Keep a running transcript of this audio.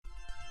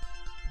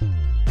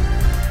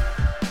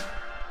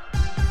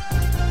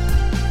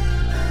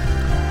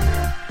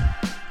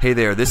Hey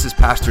there, this is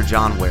Pastor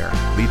John Ware,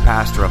 lead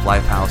pastor of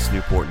Lifehouse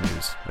Newport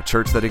News, a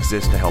church that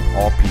exists to help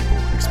all people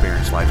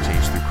experience life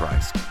change through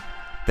Christ.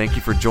 Thank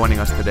you for joining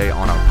us today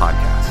on our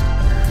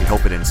podcast. We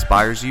hope it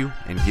inspires you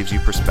and gives you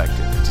perspective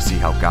to see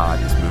how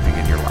God is moving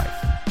in your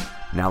life.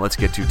 Now let's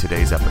get to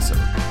today's episode.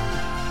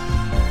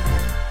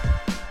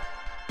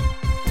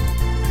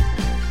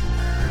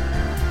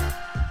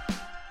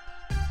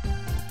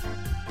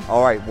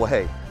 All right, well,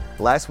 hey,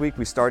 last week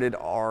we started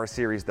our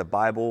series, The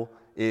Bible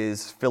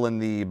is Fill in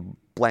the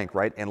Blank,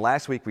 right? And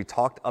last week we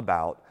talked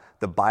about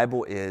the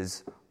Bible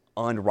is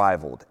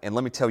unrivaled. And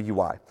let me tell you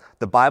why.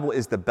 The Bible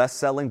is the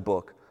best-selling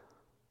book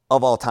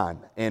of all time.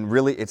 And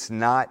really, it's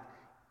not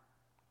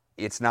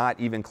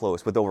even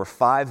close. With over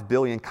 5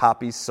 billion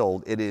copies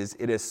sold, it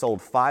is sold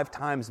 5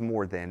 times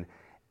more than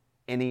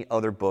any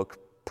other book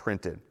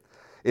printed.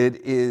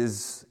 It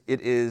is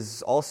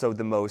also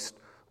the most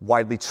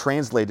widely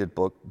translated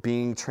book,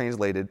 being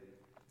translated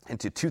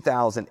into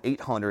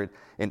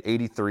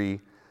 2,883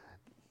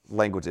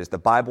 languages. The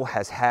Bible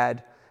has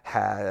had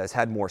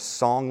more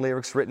song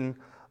lyrics written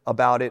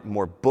about it,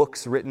 more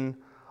books written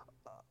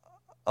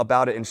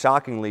about it, and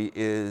shockingly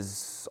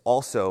is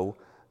also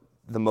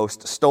the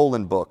most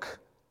stolen book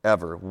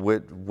ever,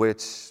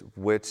 which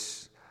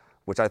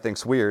I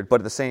think's weird. But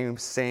at the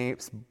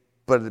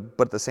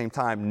same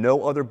time,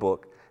 no other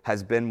book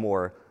has been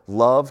more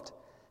loved,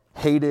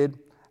 hated,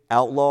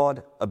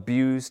 outlawed,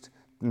 abused,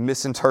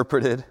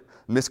 misinterpreted,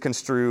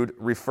 misconstrued,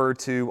 referred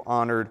to,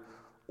 honored,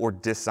 or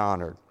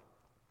dishonored.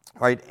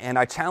 Right? And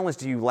I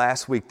challenged you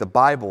last week, the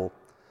Bible,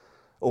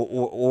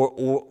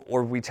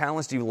 or we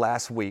challenged you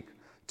last week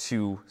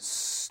to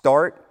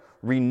start,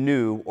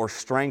 renew, or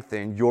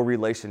strengthen your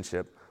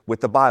relationship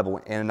with the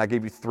Bible. And I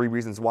gave you 3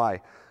 reasons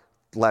why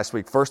last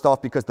week. First off,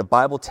 because the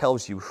Bible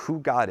tells you who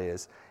God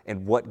is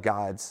and what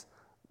God's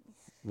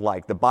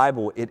like. The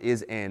Bible, it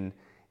is an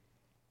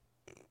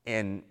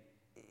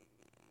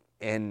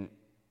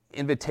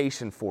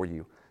invitation for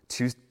you.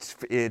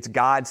 It's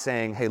God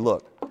saying, hey,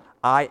 look,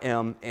 I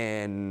am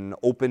an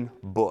open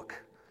book.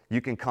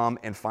 You can come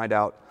and find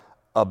out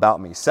about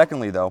me.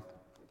 Secondly, though,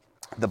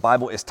 the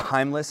Bible is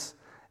timeless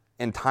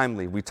and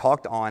timely. We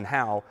talked on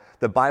how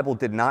the Bible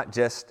did not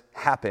just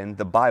happen,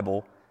 the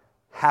Bible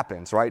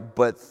happens, right?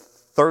 But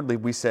thirdly,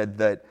 we said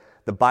that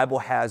the Bible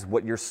has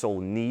what your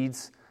soul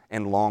needs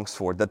and longs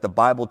for, that the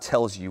Bible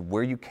tells you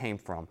where you came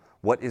from,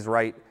 what is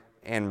right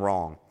and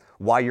wrong,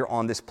 why you're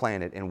on this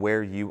planet, and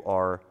where you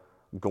are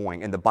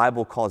going. And the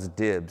Bible calls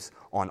dibs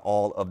on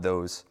all of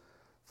those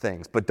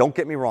things. But don't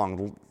get me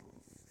wrong,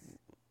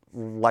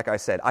 like I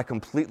said, I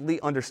completely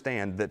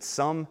understand that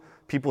some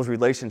people's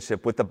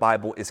relationship with the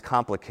Bible is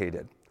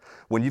complicated.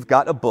 When you've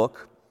got a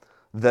book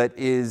that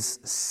is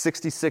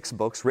 66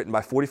 books written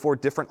by 44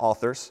 different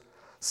authors,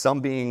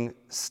 some being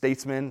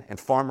statesmen and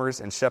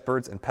farmers and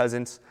shepherds and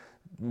peasants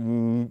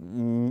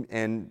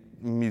and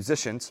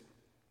musicians,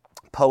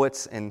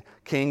 poets and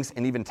kings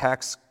and even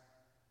tax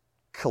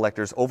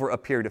collectors over a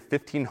period of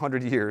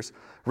 1,500 years,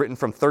 written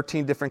from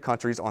 13 different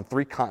countries on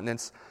 3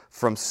 continents,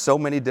 from so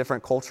many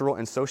different cultural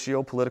and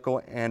socio-political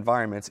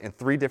environments in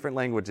 3 different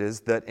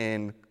languages that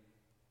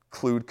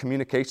include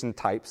communication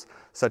types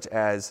such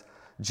as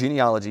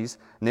genealogies,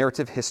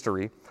 narrative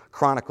history,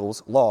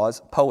 chronicles, laws,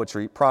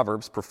 poetry,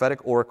 proverbs, prophetic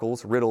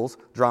oracles, riddles,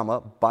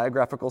 drama,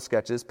 biographical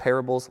sketches,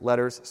 parables,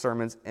 letters,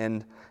 sermons,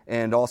 and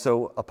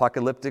also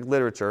apocalyptic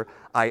literature.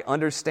 I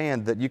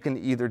understand that you can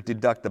either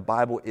deduct the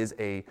Bible is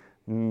a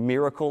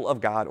miracle of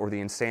God or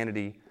the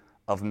insanity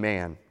of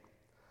man.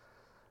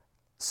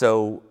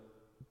 So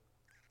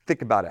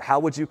think about it. How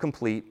would you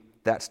complete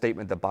that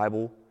statement, the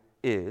Bible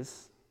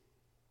is?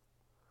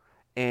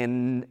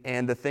 And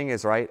the thing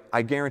is, right,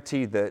 I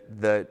guarantee that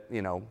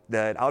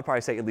I would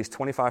probably say at least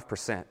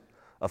 25%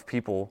 of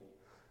people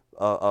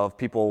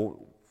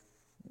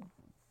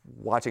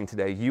watching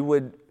today, you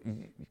would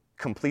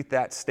complete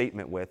that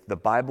statement with, the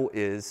Bible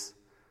is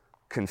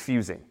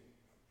confusing.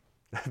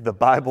 The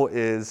Bible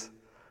is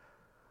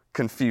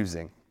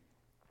confusing.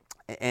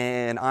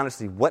 And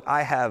honestly, what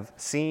I have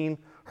seen,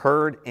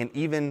 heard, and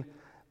even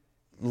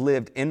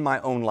lived in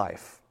my own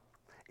life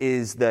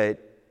is that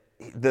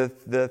the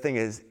thing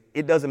is,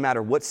 it doesn't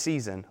matter what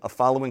season of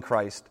following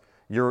Christ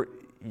you're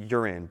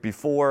in.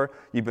 Before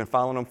you've been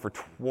following him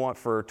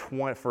for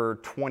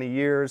 20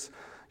 years,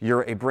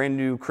 you're a brand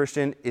new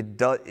Christian, it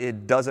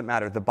doesn't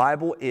matter. The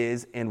Bible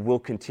is and will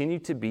continue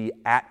to be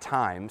at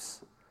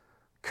times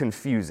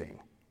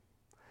confusing.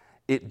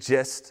 It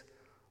just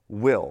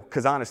will.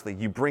 Because honestly,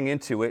 you bring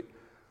into it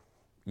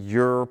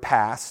your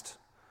past,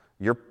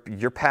 your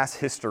past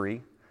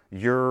history,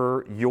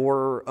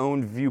 your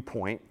own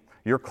viewpoint,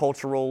 your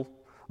cultural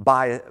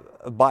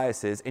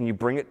biases, and you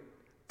bring it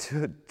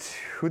to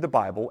the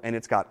Bible, and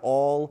it's got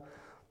all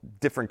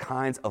different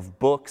kinds of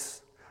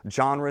books,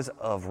 genres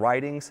of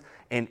writings,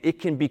 and it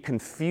can be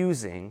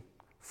confusing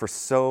for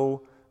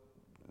so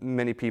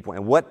many people.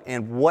 And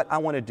what I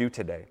want to do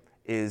today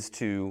is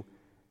to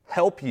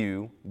help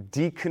you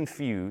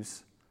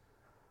deconfuse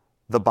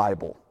the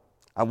Bible.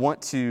 I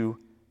want to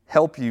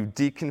help you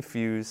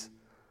deconfuse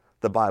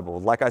the Bible.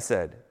 Like I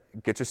said,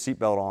 get your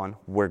seatbelt on.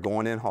 We're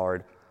going in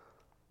hard.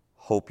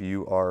 Hope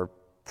you are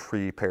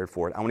prepared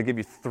for it. I want to give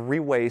you 3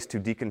 ways to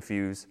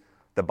deconfuse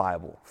the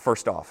Bible.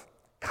 First off,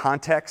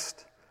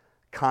 context,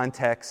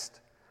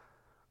 context,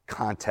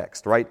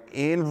 context, right?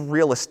 In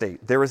real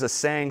estate, there is a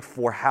saying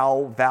for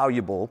how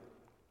valuable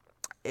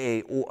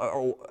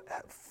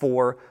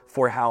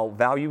for how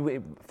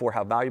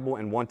valuable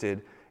and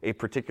wanted a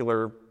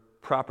particular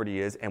property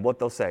is, and what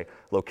they'll say: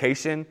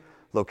 location,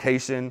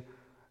 location,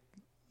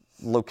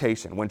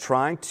 location. When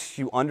trying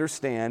to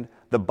understand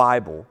the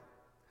Bible,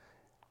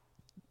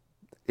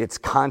 it's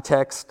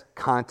context,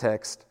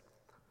 context,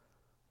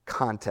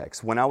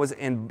 context. When I was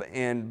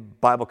in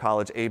Bible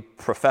college, a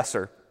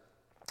professor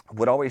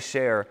would always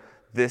share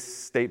this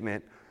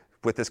statement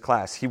with his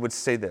class. He would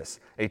say this: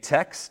 a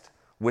text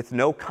with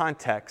no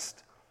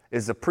context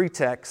is a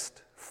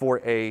pretext for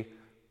a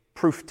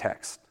proof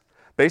text.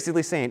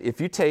 Basically saying,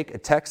 if you take a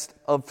text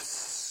of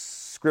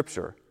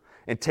Scripture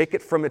and take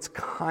it from its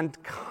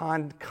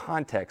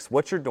context,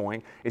 what you're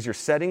doing is you're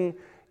setting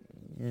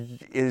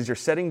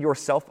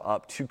yourself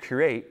up to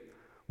create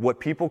what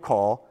people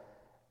call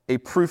a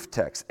proof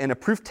text. And a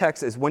proof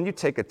text is when you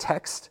take a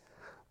text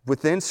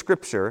within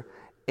Scripture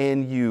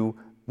and you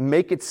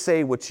make it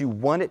say what you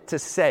want it to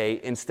say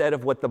instead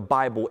of what the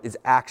Bible is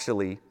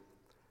actually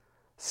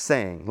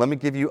saying. Let me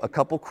give you a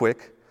couple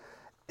quick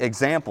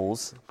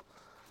examples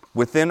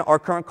within our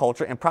current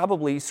culture, and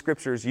probably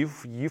scriptures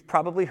you've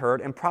probably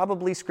heard, and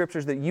probably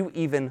scriptures that you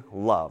even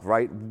love,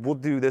 right? We'll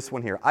do this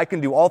one here. I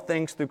can do all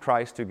things through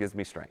Christ who gives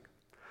me strength.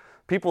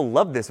 People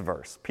love this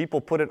verse.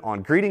 People put it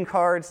on greeting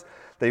cards.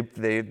 They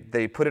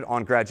put it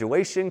on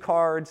graduation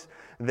cards.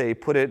 They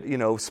put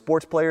it,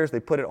 sports players, they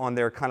put it on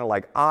their kind of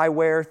like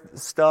eyewear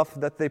stuff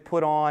that they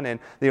put on. And,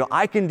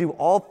 I can do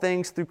all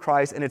things through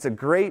Christ. And it's a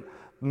great,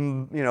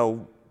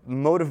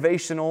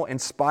 motivational,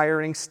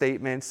 inspiring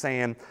statement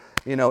saying,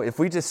 if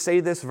we just say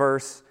this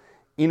verse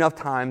enough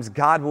times,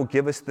 God will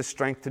give us the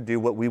strength to do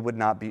what we would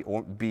not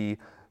be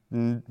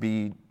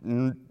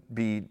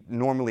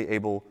normally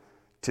able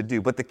to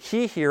do. But the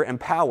key here and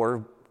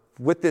power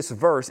with this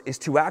verse is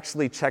to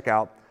actually check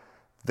out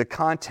the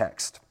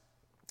context.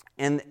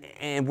 And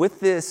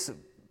with this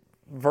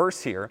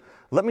verse here,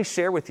 let me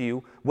share with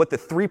you what the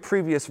 3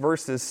 previous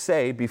verses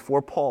say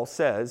before Paul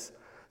says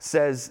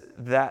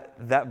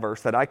that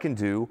verse, that I can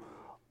do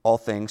all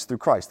things through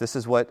Christ. This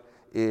is what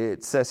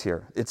it says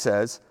here. It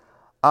says,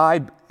 I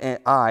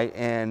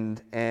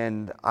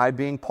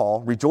being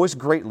Paul, rejoice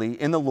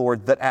greatly in the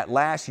Lord that at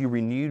last you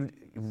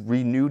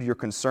renewed your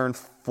concern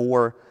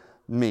for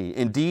me.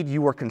 Indeed,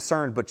 you were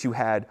concerned, but you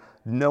had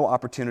no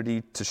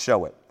opportunity to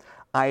show it.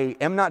 I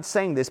am not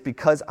saying this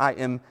because I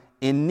am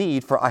in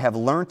need, for I have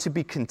learned to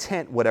be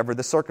content whatever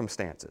the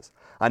circumstances.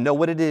 I know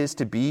what it is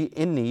to be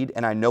in need,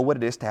 and I know what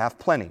it is to have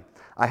plenty.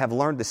 I have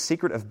learned the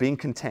secret of being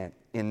content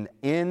in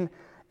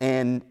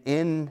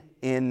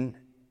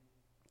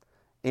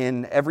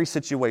every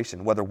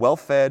situation, whether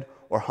well-fed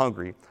or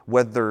hungry,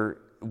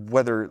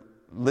 whether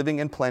living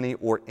in plenty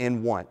or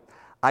in want.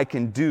 I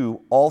can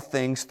do all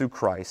things through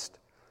Christ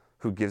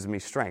who gives me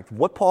strength.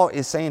 What Paul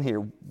is saying here,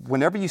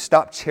 whenever you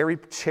stop cherry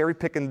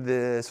picking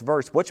this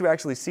verse, what you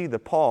actually see that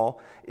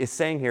Paul is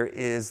saying here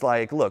is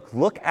like,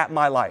 look at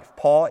my life.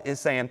 Paul is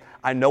saying,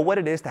 I know what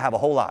it is to have a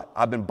whole lot.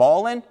 I've been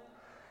balling,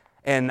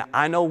 and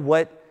I know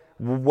what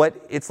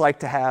it's like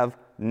to have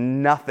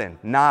nothing,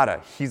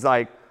 nada. He's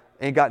like,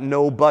 ain't got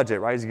no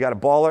budget, right? He's got a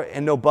baller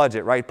and no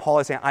budget, right? Paul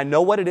is saying, I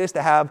know what it is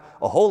to have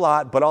a whole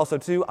lot, but also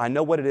too, I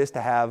know what it is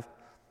to have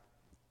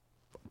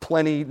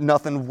plenty,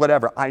 nothing,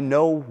 whatever. I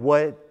know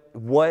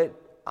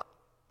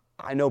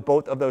I know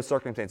both of those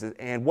circumstances.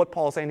 And what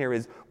Paul is saying here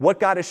is, what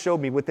God has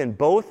showed me within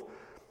both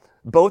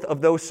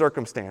of those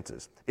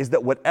circumstances is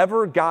that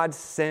whatever God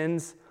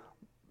sends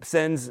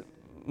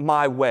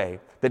my way,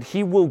 that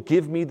He will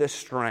give me the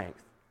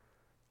strength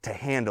to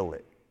handle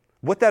it.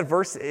 What that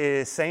verse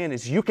is saying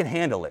is you can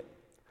handle it.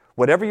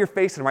 Whatever you're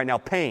facing right now,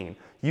 pain,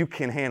 you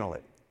can handle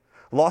it.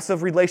 Loss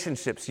of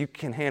relationships, you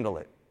can handle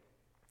it.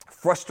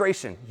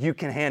 Frustration, you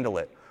can handle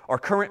it. Our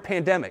current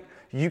pandemic,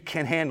 you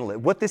can handle it.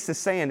 What this is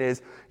saying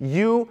is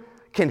you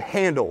can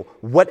handle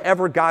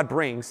whatever God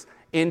brings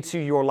into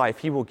your life.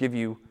 He will give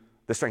you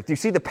the strength. Do you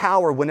see the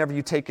power whenever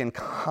you take in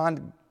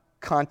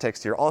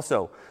context here?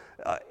 Also,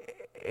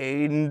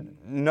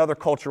 another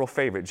cultural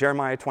favorite,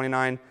 Jeremiah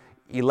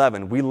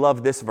 29:11. We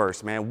love this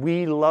verse, man.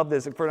 We love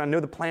this. For I know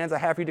the plans I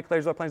have for you,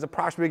 declares the plans of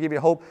prosperity, to give you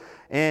hope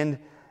and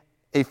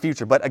a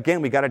future. But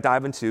again, we got to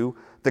dive into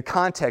the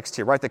context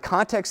here, right? The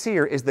context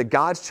here is that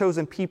God's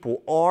chosen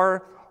people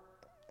are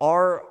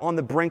on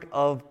the brink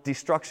of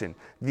destruction.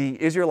 The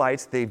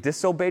Israelites, they've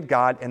disobeyed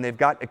God, and they've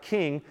got a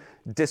king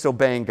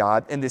disobeying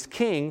God. And this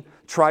king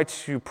tried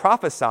to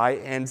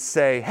prophesy and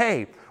say,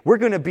 hey, we're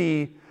going to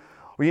be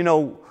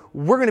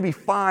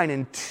fine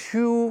in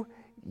 2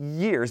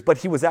 years. But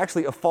he was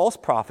actually a false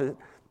prophet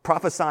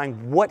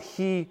prophesying what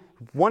he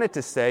wanted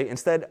to say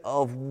instead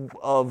of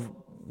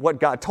what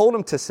God told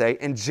him to say.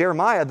 And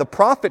Jeremiah, the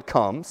prophet,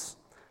 comes,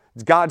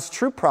 God's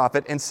true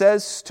prophet, and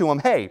says to him,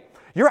 hey,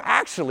 you're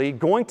actually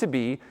going to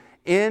be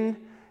in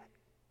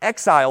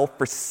exile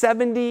for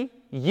 70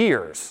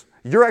 years.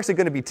 You're actually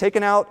going to be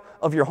taken out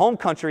of your home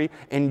country,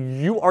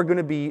 and you are going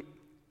to be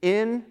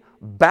in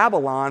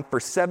Babylon for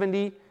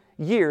 70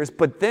 years.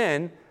 But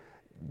then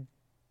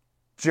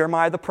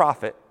Jeremiah the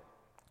prophet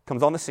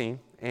comes on the scene,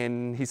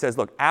 and he says,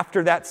 look,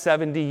 after that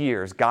 70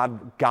 years,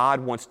 God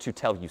wants to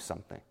tell you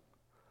something.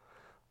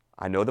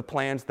 I know the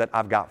plans that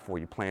I've got for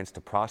you, plans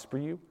to prosper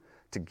you,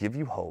 to give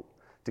you hope,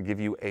 to give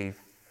you a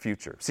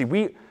future. See,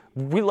 we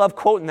love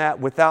quoting that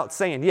without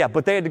saying, yeah,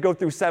 but they had to go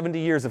through 70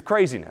 years of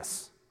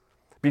craziness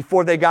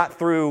before they got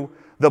through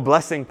the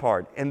blessing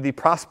part and the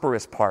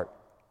prosperous part,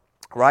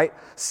 right?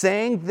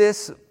 Saying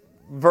this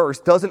verse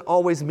doesn't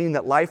always mean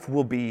that life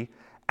will be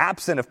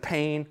absent of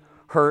pain,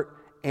 hurt,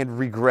 and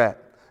regret.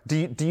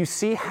 Do you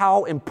see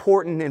how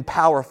important and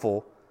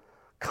powerful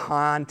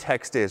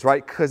context is,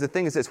 right? Because the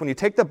thing is this, when you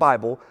take the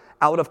Bible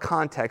out of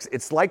context,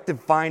 it's like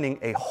defining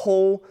a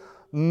whole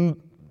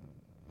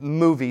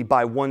movie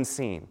by one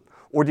scene,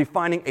 or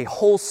defining a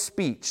whole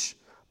speech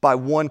by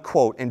one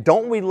quote. And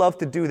don't we love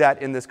to do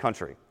that in this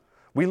country?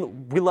 We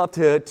love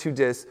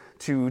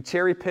to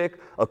cherry pick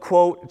a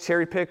quote,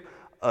 cherry pick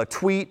a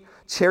tweet,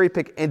 cherry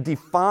pick and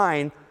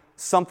define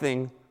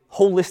something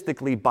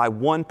holistically by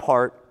one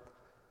part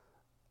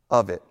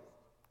of it.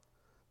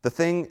 The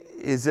thing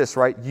is this,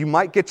 right? You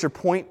might get your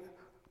point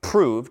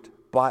proved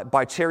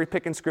by cherry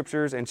picking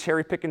scriptures and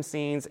cherry picking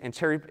scenes and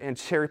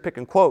cherry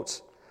picking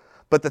quotes.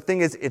 But the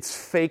thing is, it's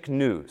fake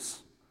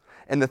news.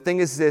 And the thing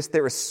is this,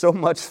 there is so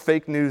much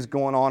fake news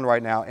going on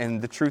right now.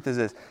 And the truth is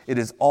this, it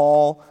is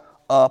all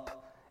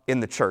up in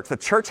the church. The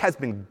church has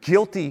been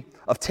guilty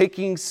of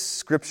taking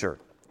scripture.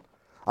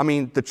 I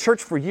mean, the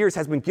church for years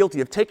has been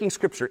guilty of taking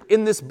scripture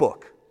in this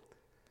book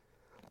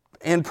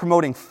and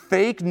promoting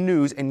fake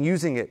news and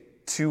using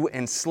it to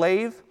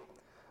enslave,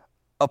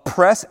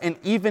 oppress, and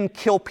even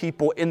kill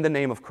people in the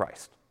name of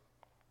Christ.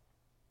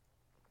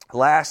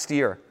 Last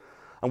year,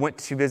 I went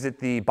to visit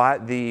the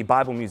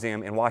Bible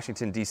Museum in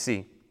Washington,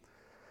 D.C.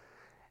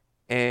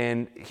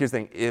 And here's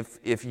the thing,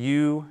 if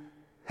you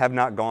have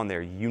not gone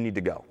there, you need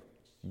to go.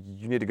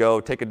 You need to go,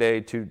 take a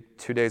day, two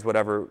days,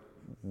 whatever,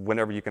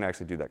 whenever you can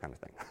actually do that kind of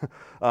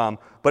thing.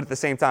 But at the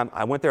same time,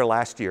 I went there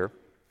last year,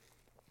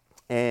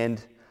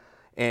 and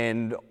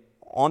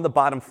on the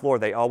bottom floor,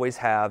 they always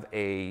have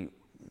a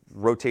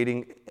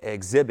rotating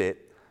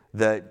exhibit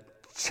that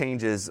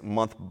changes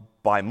month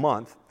by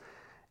month.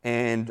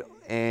 And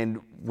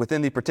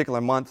within the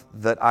particular month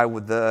that I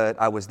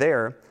was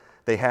there,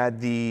 they had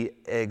the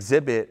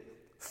exhibit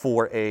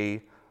for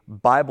a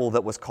Bible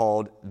that was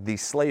called the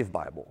Slave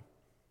Bible.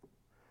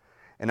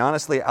 And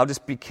honestly, I'll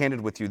just be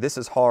candid with you. This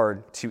is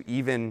hard to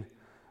even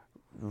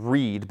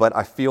read, but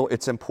I feel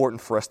it's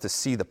important for us to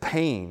see the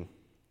pain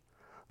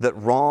that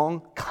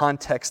wrong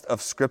context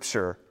of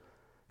Scripture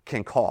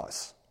can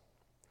cause.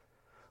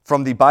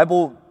 From the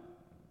Bible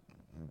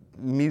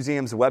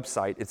Museum's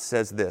website, it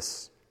says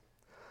this: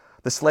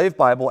 the Slave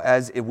Bible,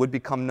 as it would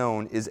become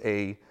known, is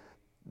a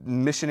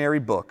missionary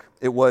book.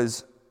 It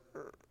was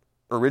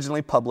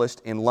originally published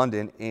in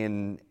London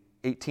in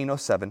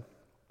 1807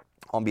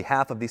 on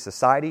behalf of the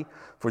Society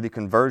for the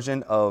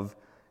Conversion of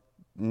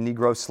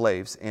Negro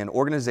Slaves, an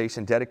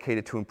organization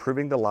dedicated to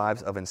improving the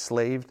lives of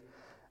enslaved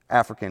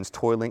Africans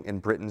toiling in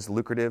Britain's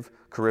lucrative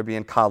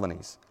Caribbean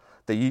colonies.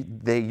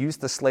 They used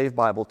the Slave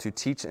Bible to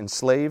teach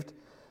enslaved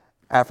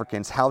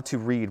Africans how to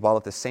read while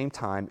at the same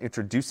time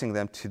introducing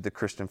them to the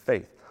Christian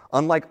faith.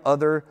 Unlike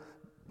other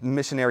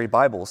missionary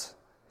Bibles,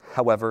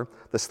 however,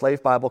 the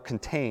Slave Bible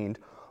contained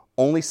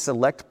only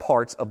select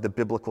parts of the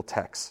biblical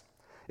text.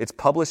 Its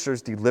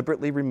publishers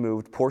deliberately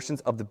removed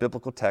portions of the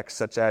biblical text,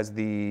 such as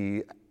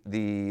the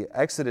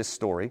Exodus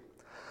story,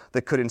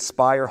 that could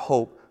inspire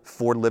hope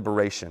for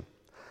liberation.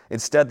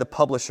 Instead, the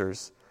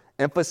publishers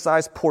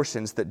emphasized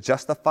portions that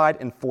justified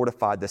and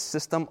fortified the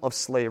system of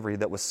slavery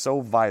that was so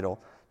vital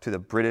to the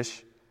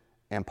British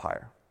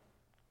Empire.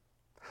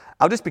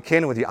 I'll just be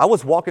candid with you. I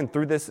was walking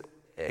through this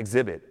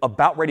exhibit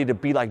about ready to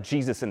be like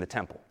Jesus in the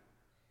temple.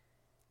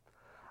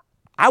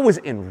 I was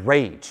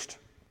enraged.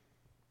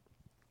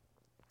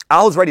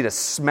 I was ready to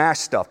smash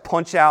stuff,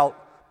 punch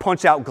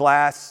out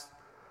glass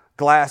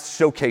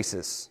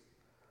showcases.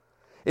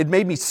 It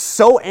made me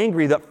so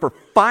angry that for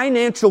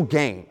financial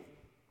gain,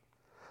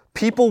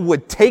 people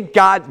would take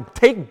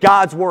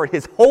God's word,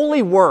 His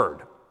holy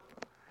word,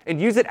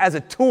 and use it as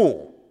a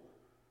tool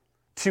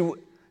to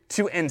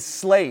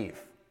enslave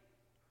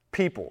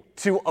people,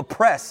 to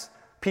oppress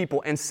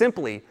people, and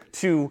simply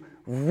to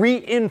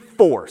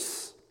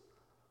reinforce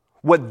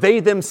what they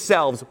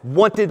themselves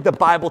wanted the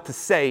Bible to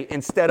say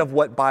instead of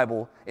what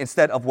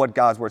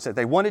God's word said.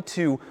 They wanted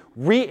to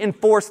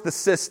reinforce the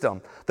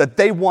system that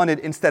they wanted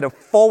instead of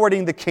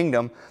forwarding the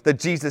kingdom that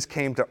Jesus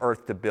came to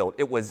earth to build.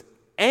 It was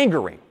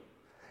angering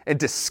and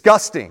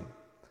disgusting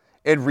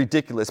and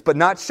ridiculous, but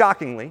not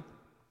shockingly,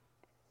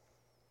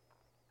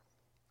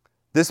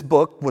 this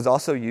book was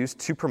also used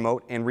to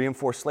promote and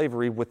reinforce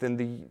slavery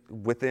within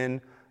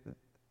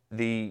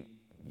the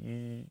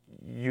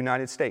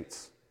United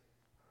States.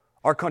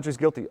 Our country's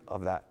guilty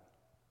of that,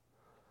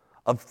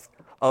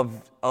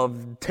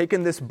 of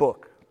taking this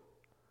book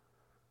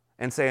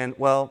and saying,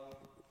 well,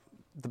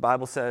 the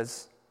Bible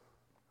says,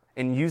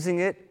 and using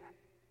it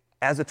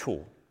as a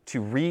tool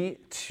to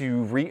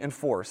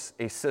reinforce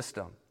a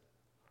system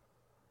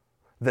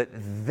that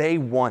they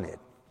wanted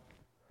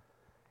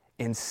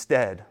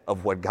instead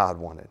of what God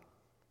wanted.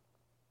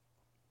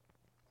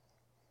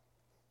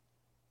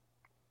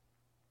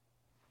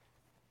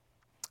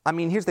 I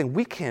mean, here's the thing.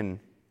 We can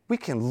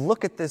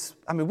look at this.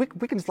 I mean, we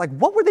can just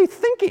what were they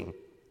thinking?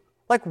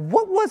 Like,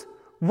 what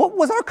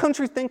was our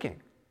country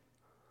thinking?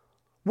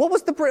 What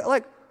was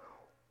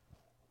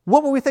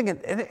what were we thinking?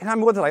 And I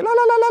mean, what's it like? La, la,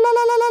 la, la, la,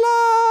 la, la,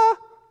 la.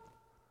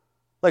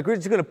 Like, we're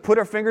just going to put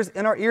our fingers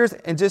in our ears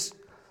and just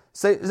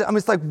say, I mean,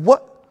 it's like,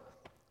 what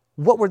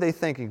were they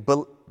thinking?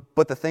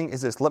 But the thing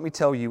is this, let me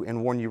tell you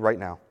and warn you right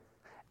now.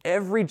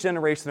 Every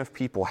generation of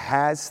people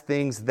has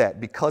things that,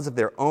 because of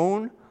their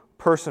own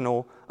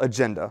personal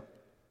agenda,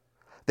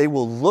 they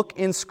will look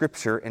in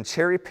Scripture and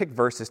cherry pick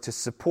verses to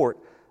support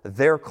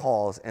their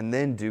cause and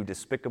then do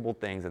despicable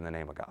things in the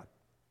name of God.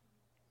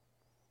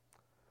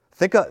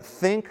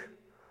 Think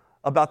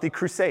about the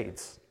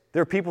Crusades.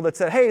 There are people that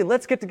said, hey,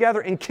 let's get together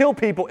and kill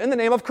people in the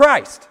name of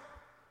Christ.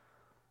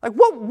 Like,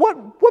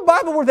 what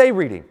Bible were they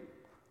reading?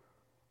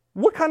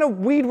 What kind of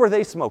weed were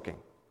they smoking?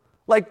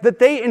 Like, that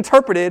they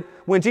interpreted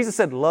when Jesus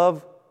said,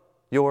 love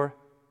your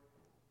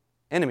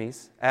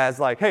enemies, as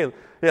like, hey,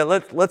 yeah,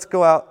 let's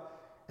go out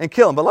and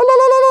kill them. But la la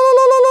la la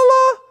la la la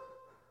la.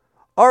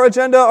 Our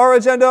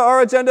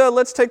agenda,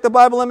 let's take the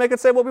Bible and make it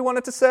say what we want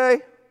it to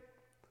say.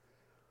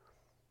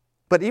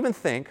 But even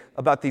think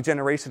about the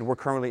generation we're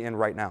currently in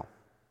right now,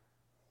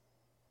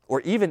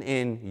 or even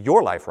in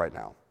your life right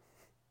now.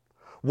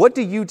 What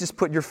do you just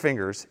put your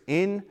fingers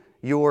in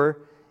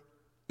your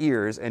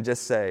ears and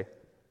just say,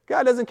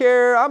 God doesn't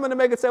care, I'm going to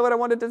make it say what I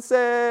want it to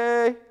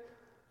say?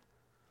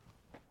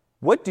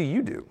 What do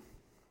you do?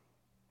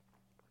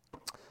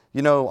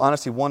 You know,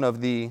 honestly, one of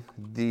the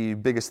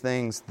biggest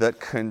things that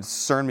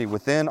concern me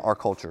within our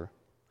culture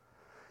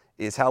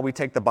is how we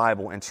take the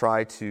Bible and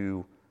try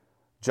to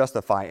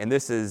justify, and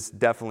this is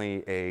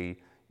definitely a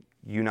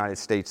United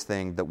States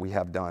thing that we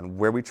have done,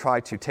 where we try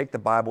to take the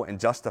Bible and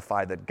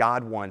justify that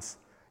God wants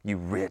you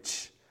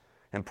rich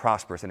and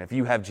prosperous, and if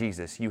you have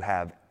Jesus, you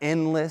have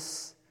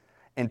endless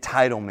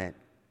entitlement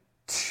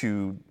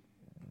to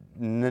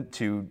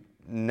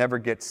never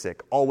get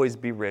sick, always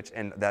be rich,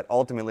 and that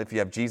ultimately, if you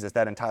have Jesus,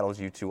 that entitles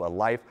you to a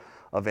life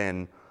of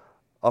an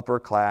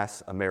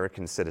upper-class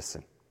American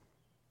citizen.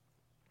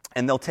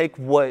 And they'll take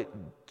what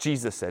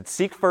Jesus said,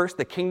 seek first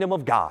the kingdom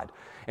of God,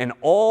 and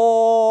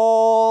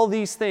all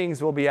these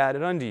things will be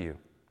added unto you.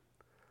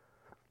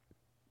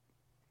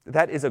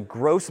 That is a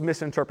gross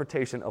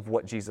misinterpretation of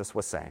what Jesus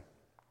was saying.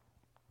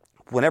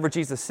 Whenever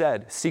Jesus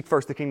said, seek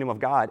first the kingdom of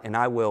God, and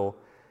I will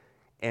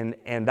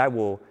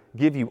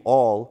give you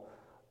all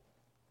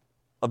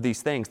of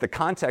these things, the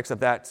context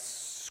of that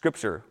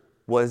scripture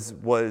was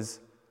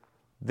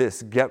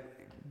this, get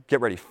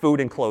ready, food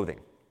and clothing.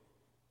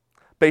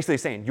 Basically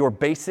saying your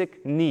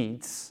basic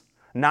needs,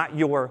 not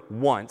your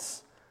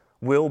wants,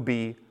 will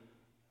be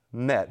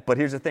met. But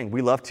here's the thing,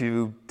 we love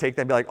to take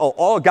that and be like,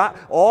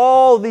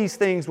 all these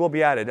things will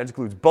be added. That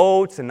includes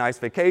boats and nice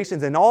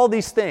vacations and all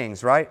these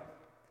things, right?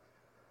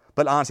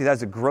 But honestly,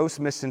 that's a gross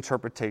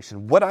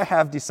misinterpretation. What I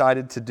have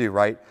decided to do,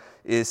 right,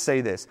 is say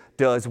this.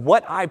 Does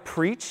what I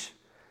preach,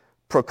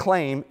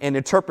 proclaim, and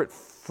interpret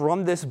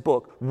from this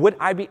book, would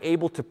I be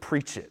able to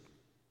preach it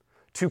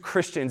to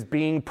Christians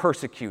being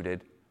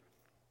persecuted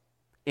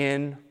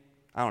in,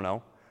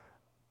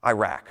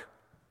 Iraq?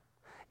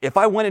 If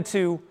I went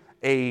into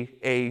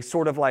a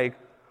sort of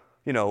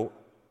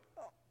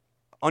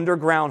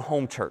underground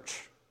home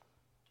church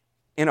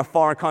in a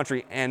foreign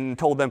country and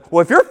told them,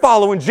 well, if you're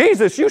following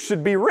Jesus, you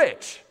should be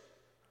rich,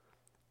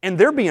 and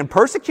they're being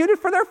persecuted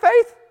for their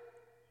faith,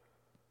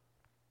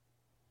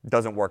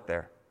 doesn't work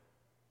there.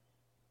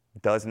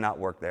 Does not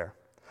work there.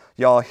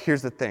 Y'all,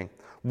 here's the thing.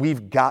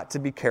 We've got to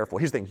be careful.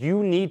 Here's the thing.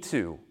 You need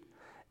to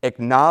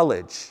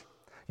acknowledge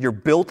your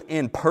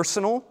built-in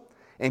personal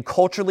and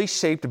culturally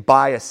shaped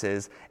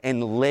biases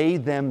and lay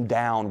them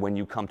down when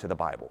you come to the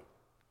Bible.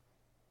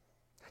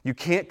 You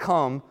can't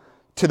come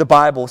to the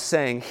Bible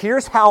saying,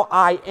 here's how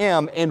I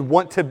am and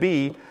want to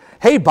be.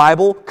 Hey,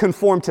 Bible,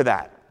 conform to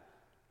that.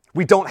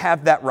 We don't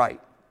have that right.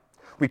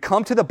 We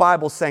come to the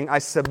Bible saying, I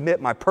submit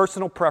my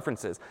personal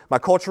preferences, my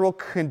cultural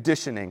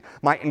conditioning,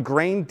 my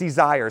ingrained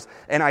desires,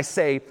 and I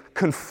say,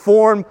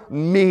 conform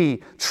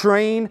me,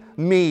 train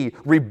me,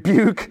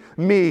 rebuke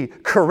me,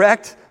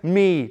 correct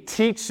me,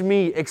 teach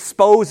me,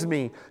 expose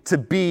me to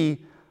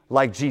be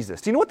like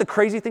Jesus. Do you know what the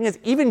crazy thing is?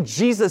 Even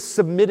Jesus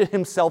submitted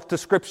himself to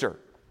Scripture.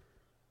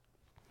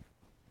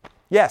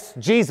 Yes,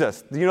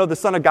 Jesus, you know the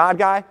Son of God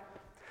guy?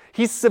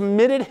 He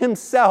submitted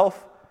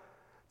himself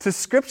to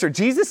Scripture.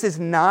 Jesus is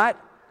not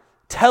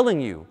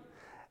telling you,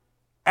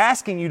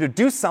 asking you to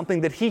do something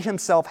that he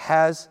himself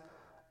has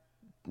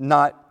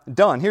not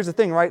done. Here's the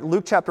thing, right?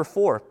 Luke chapter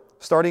 4,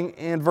 starting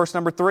in verse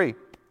number 3.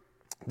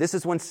 This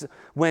is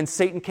when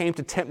Satan came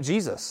to tempt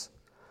Jesus.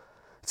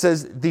 It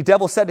says, the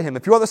devil said to him,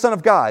 if you are the Son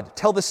of God,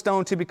 tell this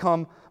stone to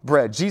become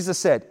bread. Jesus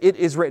said, it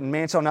is written,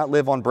 man shall not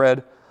live on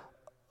bread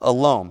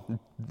alone.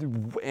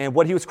 And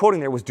what he was quoting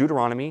there was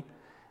Deuteronomy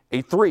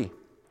 8:3.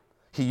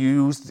 He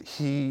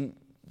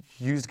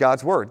used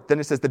God's word. Then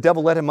it says, the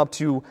devil led him up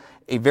to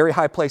a very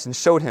high place and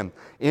showed him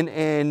in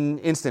an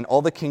instant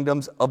all the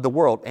kingdoms of the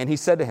world. And he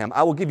said to him,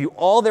 I will give you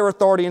all their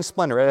authority and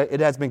splendor. It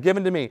has been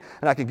given to me,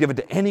 and I can give it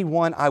to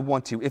anyone I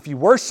want to. If you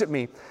worship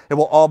me, it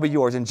will all be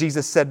yours. And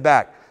Jesus said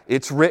back,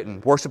 it's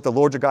written, worship the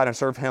Lord your God and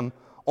serve him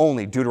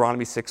only.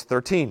 Deuteronomy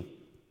 6:13.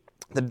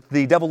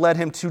 The devil led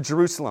him to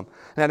Jerusalem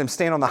and had him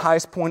stand on the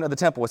highest point of the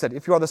temple. He said,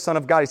 if you are the Son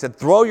of God, he said,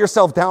 throw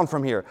yourself down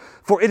from here,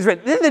 for it is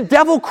written. Then the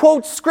devil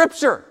quotes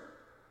Scripture.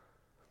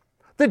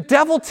 The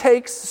devil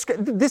takes,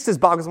 this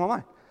just boggles my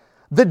mind.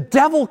 The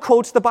devil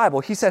quotes the Bible.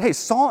 He said, hey,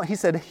 Psalm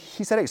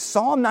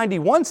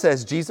 91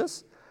 says,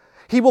 Jesus,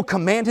 he will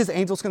command his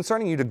angels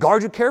concerning you to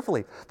guard you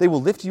carefully. They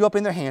will lift you up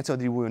in their hands so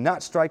that you will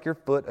not strike your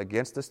foot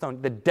against a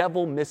stone. The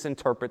devil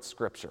misinterprets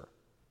Scripture.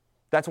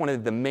 That's one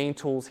of the main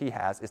tools he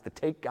has, is to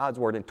take God's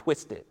word and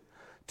twist it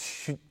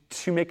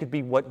to make it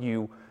be what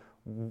you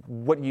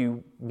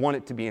want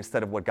it to be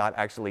instead of what God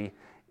actually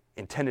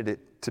intended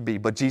it to be.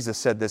 But Jesus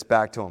said this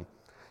back to him.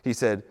 He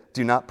said,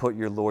 do not put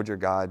your Lord your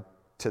God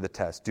to the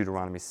test.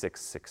 Deuteronomy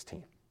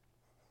 6:16.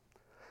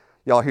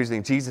 Y'all, here's the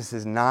thing. Jesus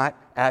is not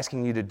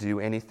asking you to do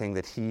anything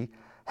that he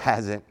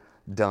hasn't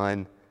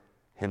done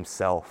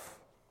himself.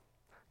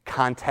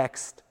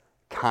 Context.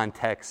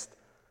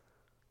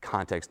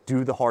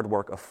 Do the hard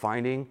work of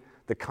finding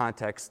the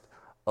context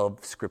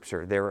of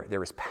Scripture.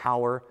 There is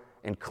power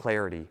and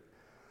clarity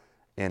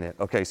in it.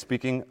 Okay,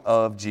 speaking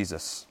of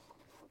Jesus.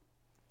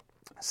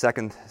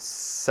 Second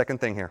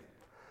thing here.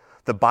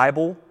 The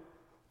Bible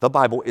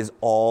is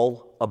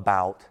all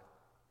about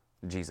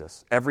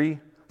Jesus. Every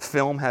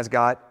film has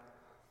got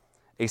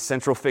a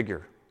central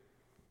figure.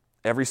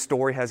 Every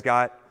story has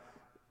got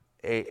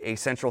a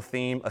central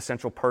theme, a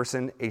central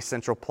person, a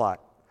central plot.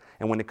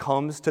 And when it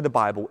comes to the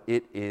Bible,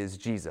 it is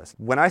Jesus.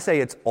 When I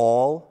say it's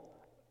all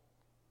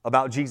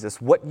about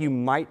Jesus, what you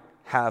might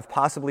have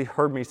possibly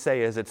heard me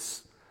say is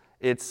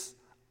it's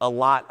a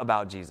lot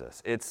about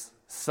Jesus. It's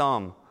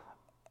some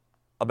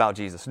about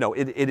Jesus. No,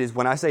 it is,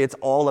 when I say it's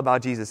all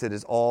about Jesus, it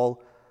is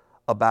all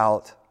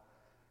about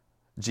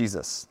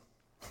Jesus.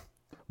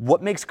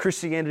 What makes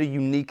Christianity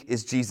unique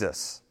is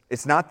Jesus.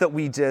 It's not that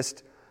we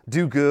just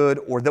do good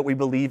or that we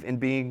believe in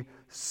being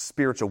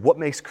spiritual. What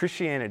makes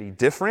Christianity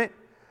different,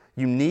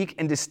 unique,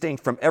 and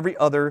distinct from every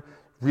other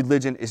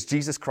religion is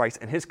Jesus Christ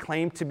and his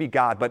claim to be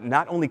God, but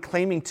not only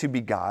claiming to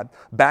be God,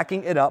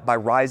 backing it up by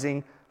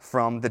rising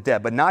from the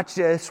dead. But not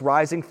just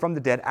rising from the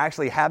dead,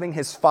 actually having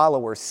his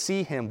followers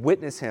see him,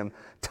 witness him,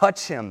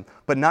 touch him.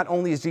 But not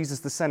only is Jesus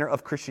the center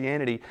of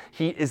Christianity,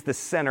 he is the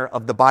center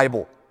of the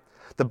Bible.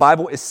 The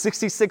Bible is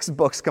 66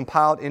 books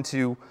compiled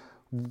into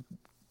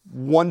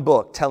one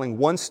book, telling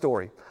one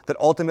story that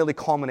ultimately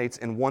culminates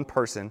in one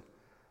person,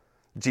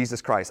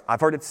 Jesus Christ. I've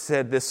heard it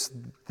said this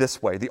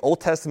way. The Old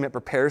Testament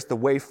prepares the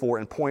way for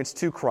and points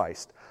to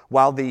Christ,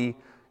 while the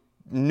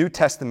New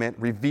Testament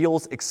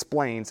reveals,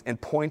 explains, and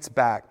points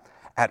back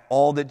at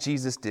all that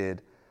Jesus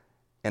did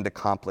and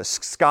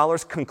accomplished.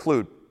 Scholars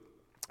conclude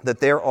that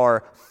there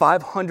are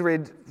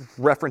 500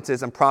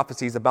 references and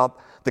prophecies about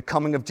the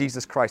coming of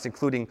Jesus Christ,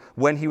 including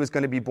when he was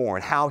going to be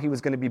born, how he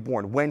was going to be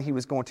born, when he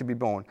was going to be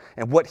born,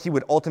 and what he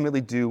would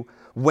ultimately do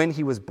when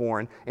he was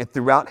born and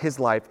throughout his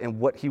life and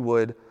what he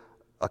would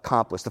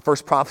accomplish. The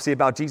first prophecy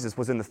about Jesus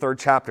was in the 3rd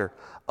chapter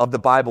of the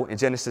Bible in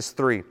Genesis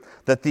 3,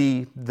 that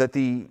the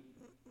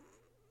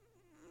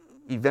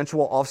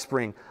eventual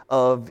offspring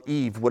of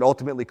Eve would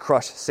ultimately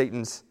crush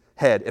Satan's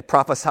head. It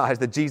prophesies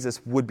that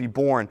Jesus would be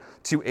born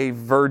to a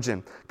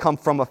virgin, come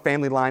from a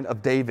family line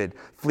of David,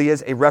 flee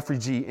as a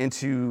refugee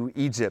into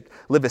Egypt,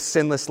 live a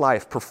sinless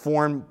life,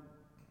 perform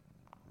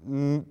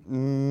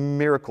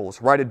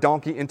miracles, ride a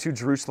donkey into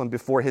Jerusalem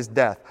before his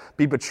death,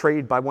 be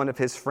betrayed by one of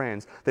his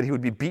friends, that he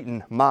would be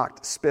beaten,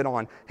 mocked, spit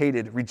on,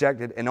 hated,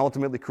 rejected, and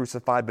ultimately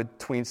crucified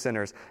between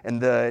sinners,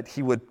 and that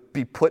he would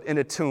be put in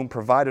a tomb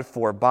provided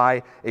for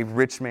by a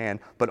rich man,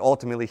 but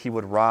ultimately he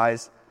would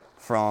rise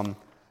from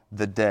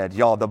the dead.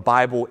 Y'all, the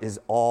Bible is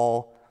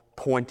all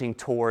pointing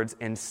towards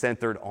and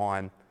centered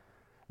on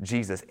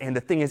Jesus. And the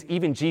thing is,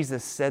 even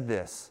Jesus said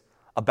this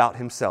about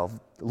himself.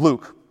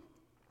 Luke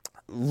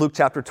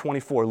chapter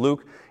 24.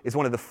 Luke is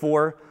one of the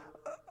 4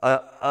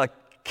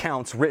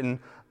 accounts written,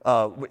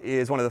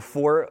 is one of the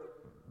 4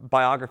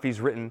 biographies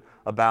written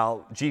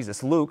about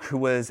Jesus. Luke, who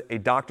was a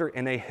doctor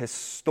and a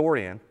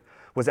historian,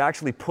 was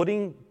actually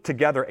putting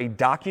together a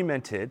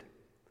documented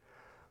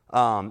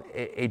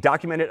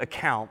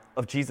account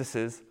of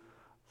Jesus's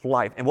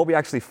life. And what we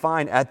actually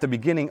find at the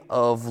beginning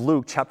of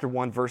Luke chapter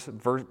 1,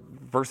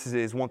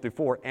 verses 1 through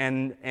 4,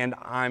 and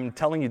I'm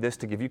telling you this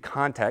to give you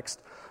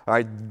context, all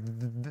right,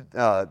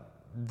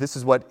 this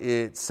is what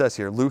it says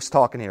here. Luke's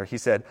talking here. He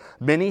said,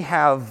 many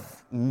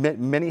have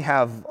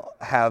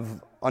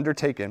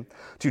undertaken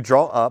to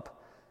draw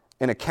up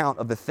an account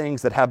of the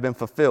things that have been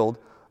fulfilled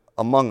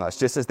among us,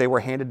 just as they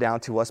were handed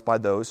down to us by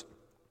those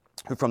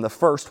who from the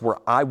first were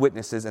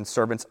eyewitnesses and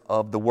servants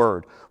of the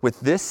word. With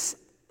this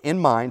in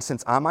mind,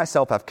 since I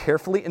myself have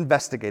carefully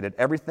investigated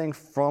everything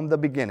from the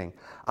beginning,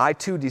 I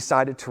too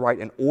decided to write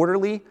an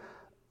orderly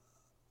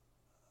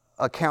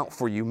account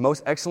for you,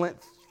 most excellent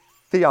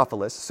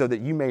Theophilus, so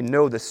that you may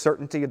know the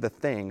certainty of the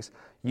things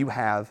you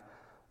have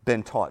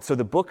been taught. So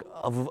the book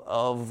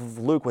of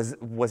Luke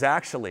was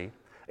actually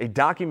a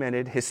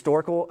documented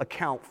historical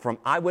account from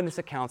eyewitness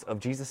accounts of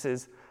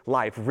Jesus'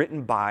 life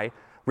written by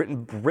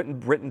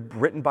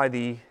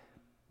the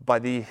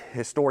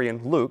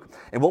historian Luke.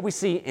 And what we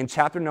see in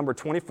chapter number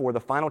 24, the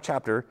final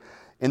chapter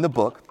in the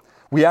book,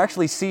 we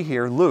actually see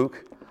here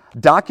Luke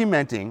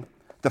documenting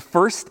the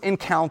first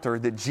encounter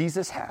that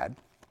Jesus had,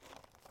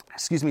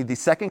 the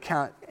second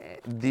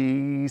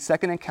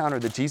encounter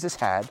that Jesus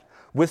had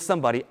with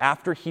somebody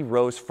after he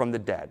rose from the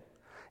dead.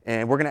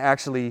 And we're going to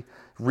actually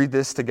read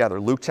this together.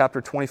 Luke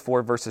chapter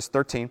 24, verses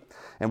 13,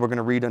 and we're going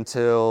to read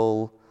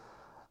until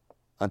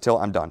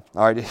I'm done.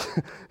 All right,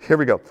 here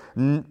we go.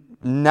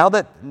 Now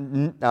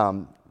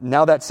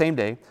that same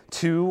day,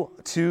 two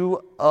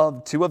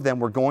of them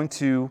were going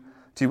to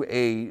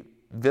a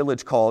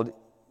village called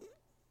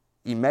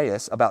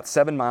Emmaus, about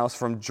 7 miles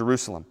from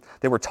Jerusalem.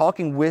 They were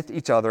talking with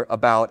each other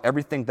about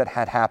everything that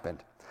had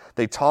happened.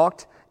 They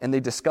talked and they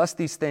discussed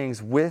these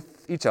things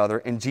with each other,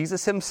 and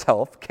Jesus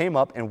himself came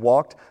up and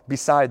walked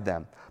beside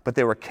them, but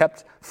they were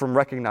kept from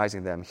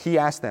recognizing them. He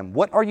asked them,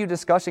 "What are you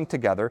discussing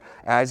together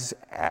as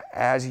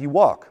you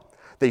walk?"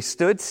 They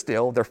stood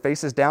still, their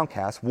faces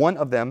downcast. One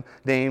of them,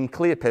 named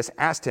Cleopas,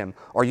 asked him,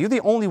 "Are you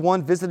the only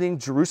one visiting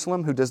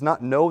Jerusalem who does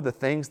not know the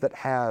things that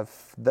have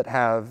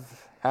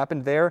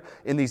happened there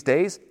in these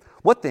days?"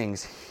 "What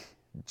things?"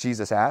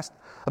 Jesus asked.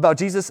 "About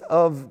Jesus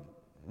of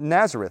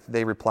Nazareth,"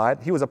 they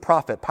replied. "He was a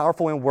prophet,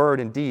 powerful in word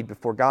and deed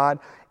before God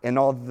and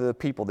all the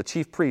people. The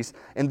chief priests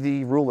and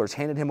the rulers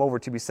handed him over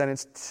to be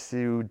sentenced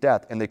to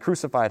death, and they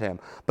crucified him.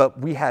 But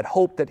we had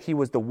hoped that he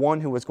was the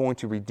one who was going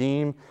to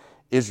redeem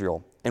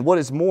Israel. And what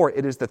is more,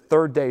 it is the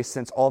third day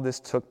since all this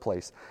took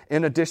place.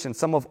 In addition,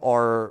 some of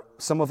our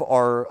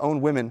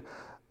own women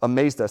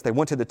amazed us. They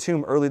went to the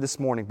tomb early this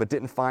morning but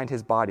didn't find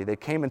his body. They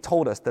came and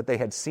told us that they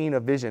had seen a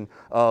vision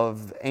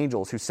of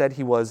angels who said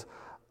he was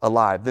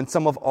alive. Then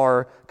some of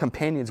our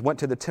companions went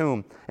to the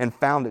tomb and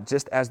found it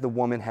just as the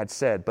woman had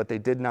said, but they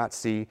did not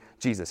see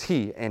Jesus.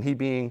 He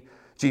being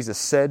Jesus,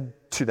 said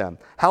to them,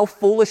 'How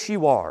foolish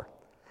you are,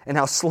 and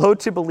how slow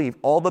to believe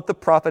all that the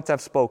prophets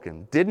have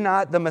spoken. Did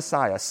not the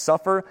Messiah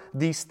suffer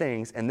these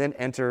things and then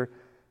enter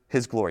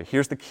his glory?'"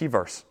 Here's the key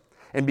verse.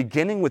 "And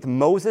beginning with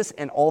Moses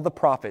and all the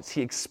prophets,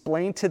 he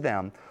explained to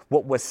them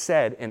what was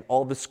said in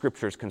all the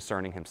scriptures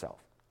concerning himself."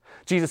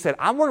 Jesus said,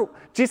 we're going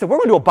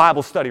to do a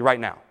Bible study right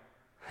now.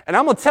 And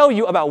I'm going to tell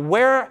you about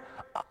where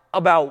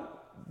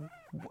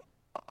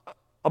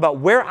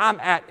I'm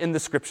at in the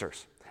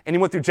scriptures. And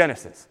he went through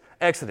Genesis,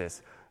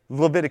 Exodus,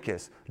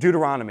 Leviticus,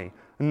 Deuteronomy,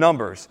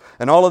 Numbers,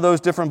 and all of those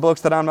different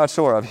books that I'm not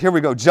sure of. Here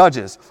we go.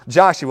 Judges,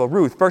 Joshua,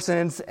 Ruth,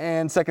 1st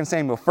and 2nd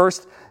Samuel,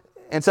 1st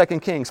and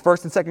 2nd Kings,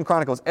 1st and 2nd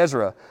Chronicles,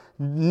 Ezra,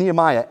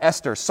 Nehemiah,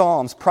 Esther,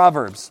 Psalms,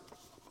 Proverbs,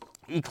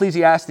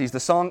 Ecclesiastes, the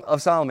Song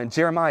of Solomon,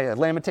 Jeremiah,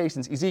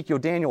 Lamentations, Ezekiel,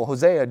 Daniel,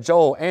 Hosea,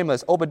 Joel,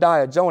 Amos,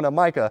 Obadiah, Jonah,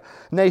 Micah,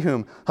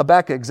 Nahum,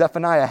 Habakkuk,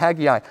 Zephaniah,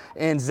 Haggai,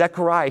 and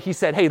Zechariah. He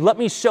said, "Hey, let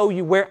me show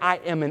you where I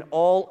am in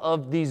all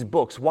of these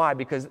books." Why?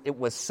 Because it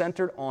was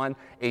centered on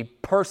a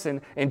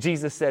person, and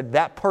Jesus said,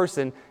 "That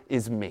person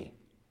is me."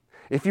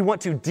 If you want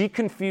to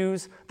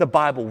deconfuse the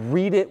Bible,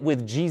 read it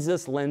with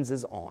Jesus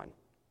lenses on,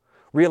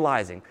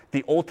 realizing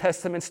the Old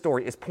Testament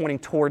story is pointing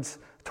towards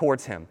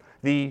him.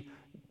 The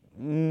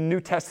New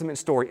Testament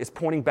story is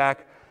pointing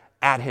back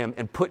at him,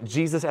 and put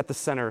Jesus at the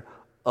center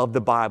of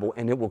the Bible,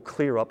 and it will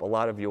clear up a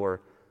lot of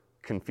your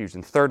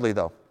confusion. Thirdly,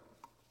 though,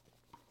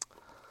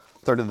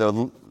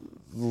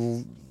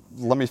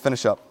 let me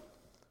finish up.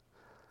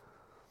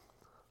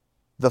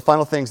 The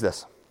final thing is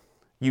this.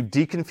 You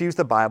deconfuse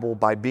the Bible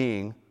by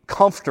being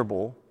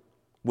comfortable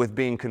with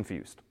being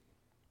confused.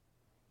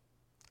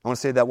 I want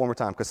to say that one more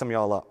time because some of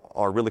y'all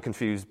are really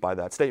confused by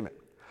that statement.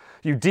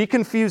 You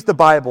deconfuse the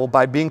Bible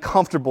by being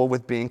comfortable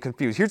with being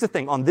confused. Here's the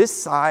thing. On this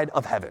side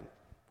of heaven,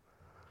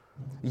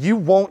 you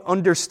won't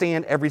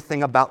understand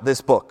everything about this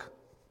book.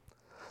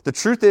 The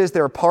truth is,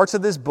 there are parts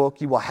of this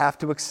book you will have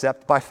to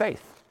accept by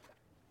faith.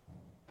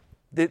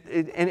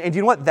 And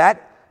you know what?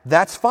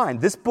 That's fine.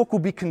 This book will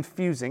be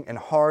confusing and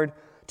hard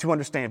to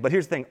understand. But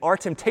here's the thing. Our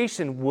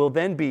temptation will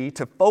then be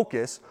to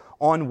focus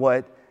on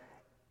what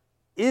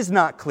is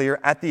not clear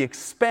at the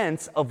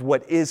expense of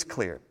what is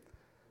clear.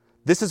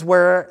 This is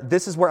where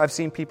I've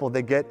seen people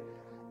that get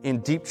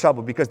in deep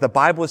trouble because the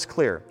Bible is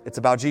clear. It's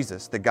about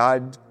Jesus, that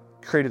God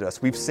created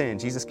us. We've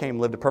sinned. Jesus came,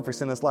 lived a perfect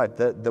sinless life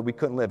that we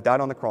couldn't live,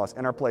 died on the cross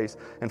in our place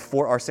and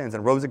for our sins,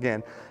 and rose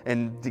again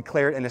and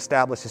declared and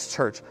established his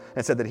church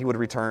and said that he would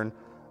return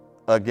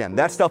again.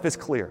 That stuff is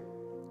clear.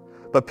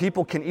 But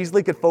people can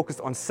easily get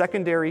focused on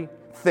secondary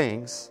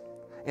things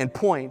and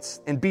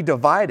points and be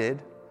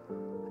divided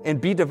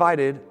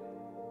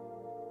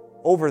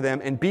over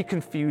them and be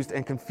confused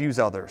and confuse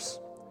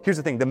others. Here's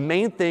the thing. The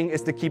main thing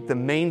is to keep the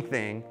main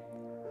thing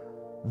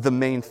the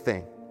main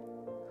thing.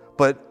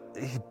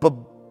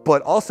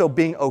 But also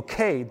being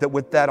okay that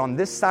with that on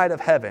this side of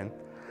heaven,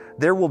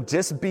 there will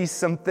just be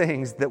some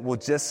things that will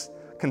just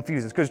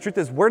confuse us. Because the truth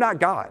is, we're not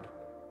God.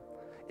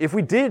 If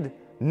we did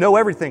know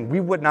everything, we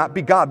would not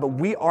be God, but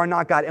we are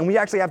not God. And we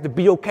actually have to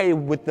be okay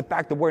with the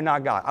fact that we're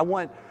not God. I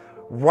want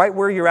right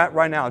where you're at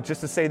right now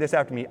just to say this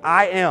after me.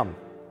 I am.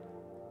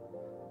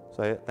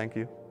 Say it, thank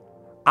you.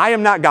 I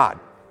am not God.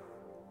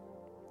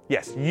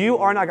 Yes, you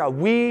are not God.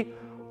 We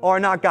are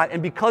not God.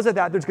 And because of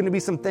that, there's going to be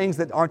some things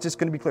that aren't just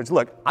going to be clear. So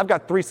look, I've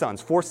got 3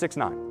 sons, 4, 6,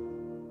 9. Do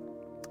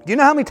you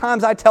know how many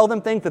times I tell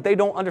them things that they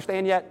don't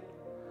understand yet?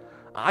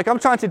 Like I'm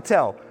trying to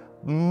tell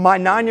my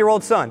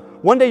 9-year-old son,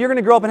 one day you're going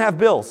to grow up and have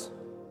bills.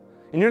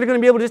 And you're not going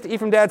to be able to just eat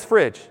from dad's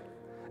fridge.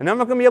 And I'm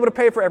not going to be able to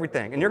pay for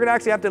everything. And you're going to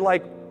actually have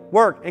to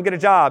work and get a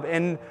job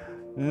and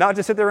not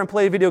just sit there and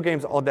play video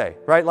games all day,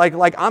 right?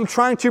 Like I'm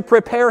trying to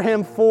prepare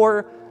him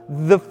for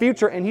the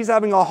future, and he's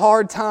having a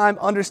hard time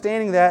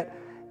understanding that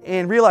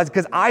and realize,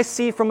 because I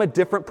see from a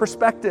different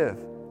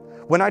perspective.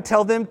 When I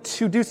tell them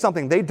to do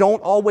something, they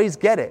don't always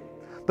get it,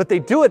 but they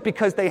do it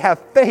because they have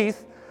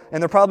faith,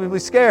 and they're probably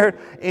scared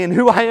in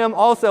who I am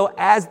also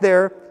as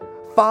their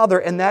Father,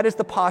 and that is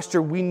the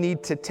posture we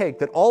need to take,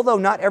 that although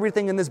not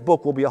everything in this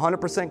book will be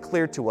 100%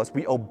 clear to us,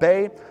 we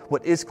obey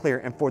what is clear,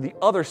 and for the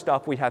other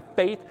stuff, we have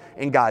faith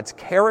in God's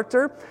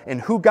character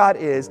and who God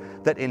is,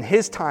 that in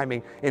His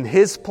timing, in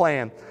His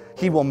plan,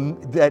 He will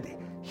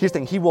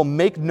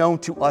make known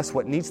to us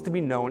what needs to be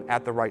known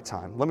at the right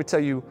time. Let me tell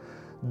you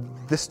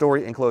this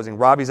story in closing.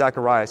 Ravi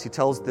Zacharias, he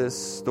tells this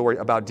story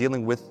about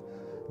dealing with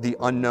the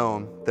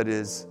unknown that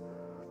is,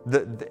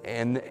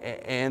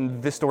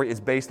 and this story is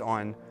based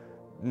on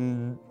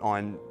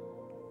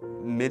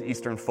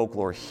Mid-Eastern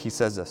folklore. He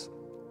says this: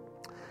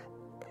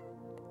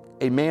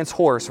 a man's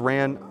horse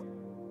ran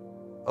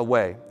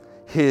away.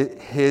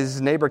 His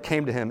neighbor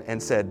came to him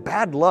and said,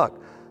 "Bad luck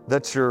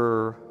that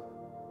your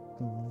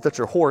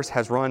horse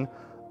has run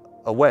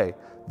away."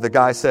 The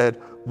guy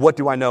said, "What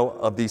do I know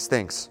of these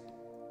things?"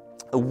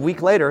 A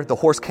week later, the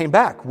horse came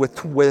back with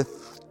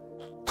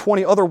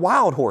 20 other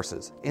wild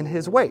horses in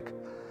his wake.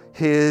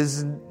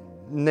 His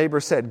neighbor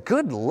said,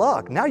 "Good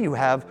luck. Now you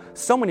have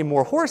so many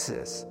more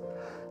horses."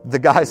 The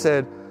guy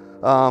said,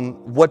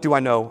 "What do I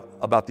know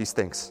about these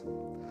things?"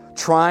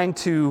 Trying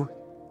to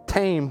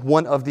tame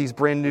one of these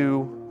brand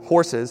new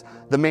horses,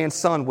 the man's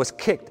son was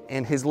kicked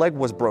and his leg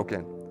was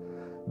broken.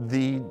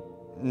 The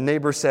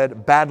neighbor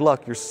said, "Bad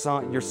luck. Your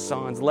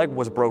son's leg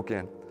was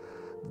broken."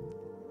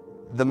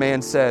 The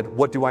man said,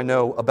 "What do I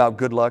know about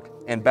good luck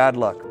and bad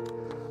luck?"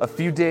 A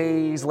few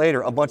days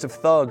later, a bunch of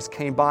thugs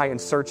came by in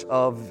search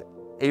of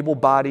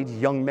able-bodied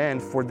young men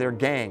for their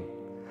gang.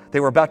 They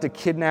were about to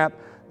kidnap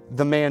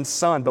the man's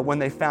son, but when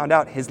they found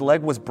out his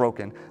leg was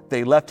broken,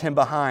 they left him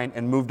behind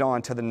and moved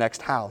on to the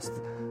next house.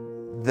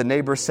 The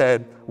neighbor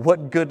said,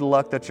 "What good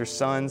luck that your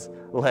son's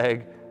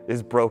leg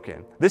is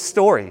broken." This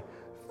story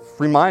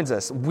reminds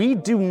us we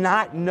do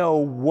not know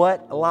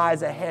what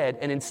lies ahead,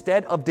 and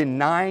instead of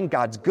denying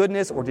God's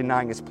goodness or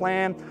denying His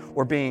plan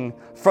or being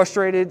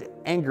frustrated,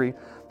 angry,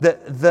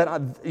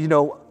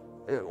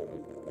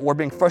 or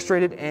being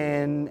frustrated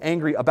and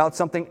angry about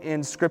something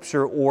in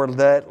Scripture, or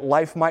that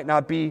life might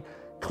not be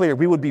clear,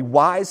 we would be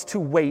wise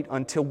to wait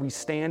until we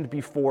stand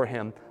before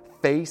Him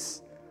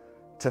face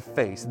to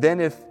face. Then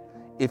if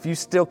we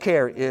still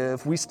care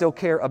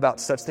about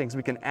such things,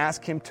 we can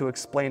ask Him to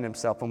explain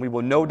Himself, and we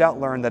will no doubt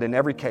learn that in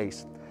every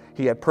case,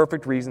 He had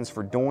perfect reasons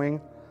for doing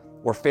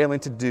or failing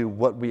to do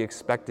what we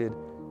expected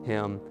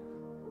Him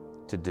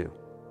to do.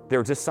 There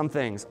are just some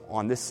things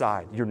on this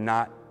side you're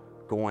not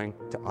going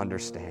to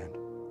understand.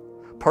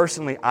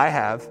 Personally, I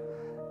have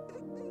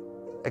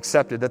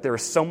accepted that there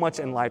is so much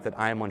in life that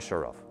I am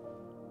unsure of.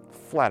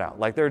 Flat out.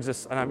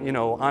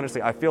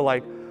 Honestly, I feel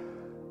like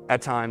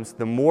at times,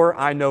 the more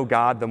I know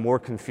God, the more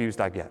confused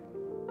I get.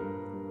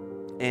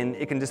 And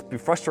it can just be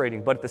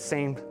frustrating, but at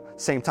the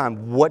same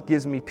time, what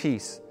gives me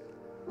peace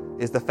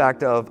is the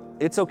fact of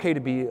it's okay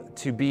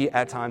to be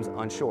at times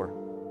unsure.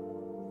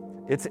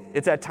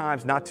 It's at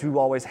times not to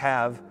always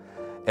have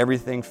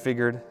everything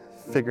figured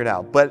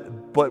out. But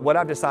what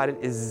I've decided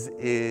is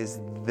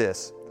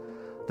this,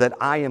 that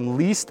I am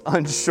least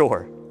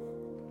unsure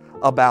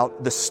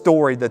about the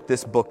story that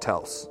this book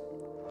tells,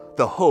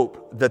 the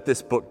hope that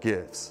this book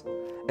gives,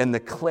 and the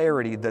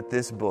clarity that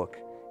this book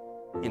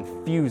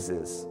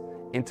infuses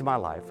into my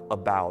life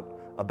about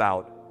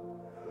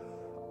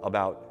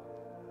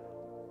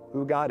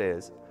who God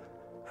is,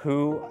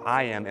 who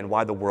I am, and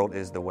why the world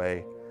is the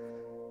way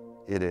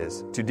it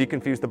is. To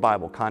deconfuse the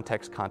Bible,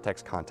 context,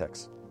 context,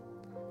 context.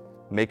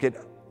 Make it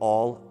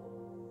all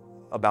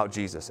about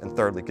Jesus. And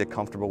thirdly, get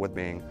comfortable with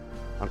being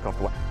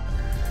uncomfortable.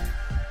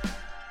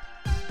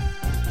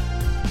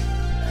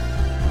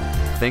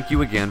 Thank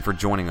you again for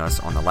joining us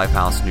on the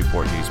Lifehouse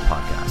Newport News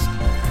podcast.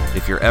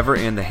 If you're ever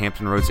in the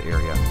Hampton Roads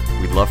area,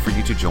 we'd love for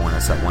you to join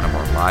us at one of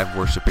our live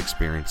worship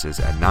experiences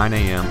at 9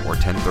 a.m. or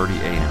 10:30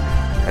 a.m.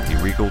 at the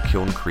Regal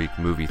Kiln Creek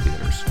movie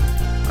theaters.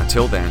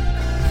 Until then,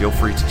 feel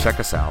free to check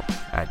us out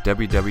at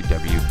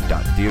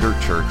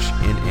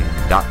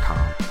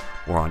www.theaterchurchnn.com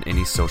or on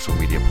any social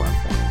media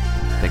platform.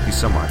 Thank you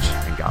so much,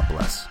 and God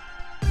bless.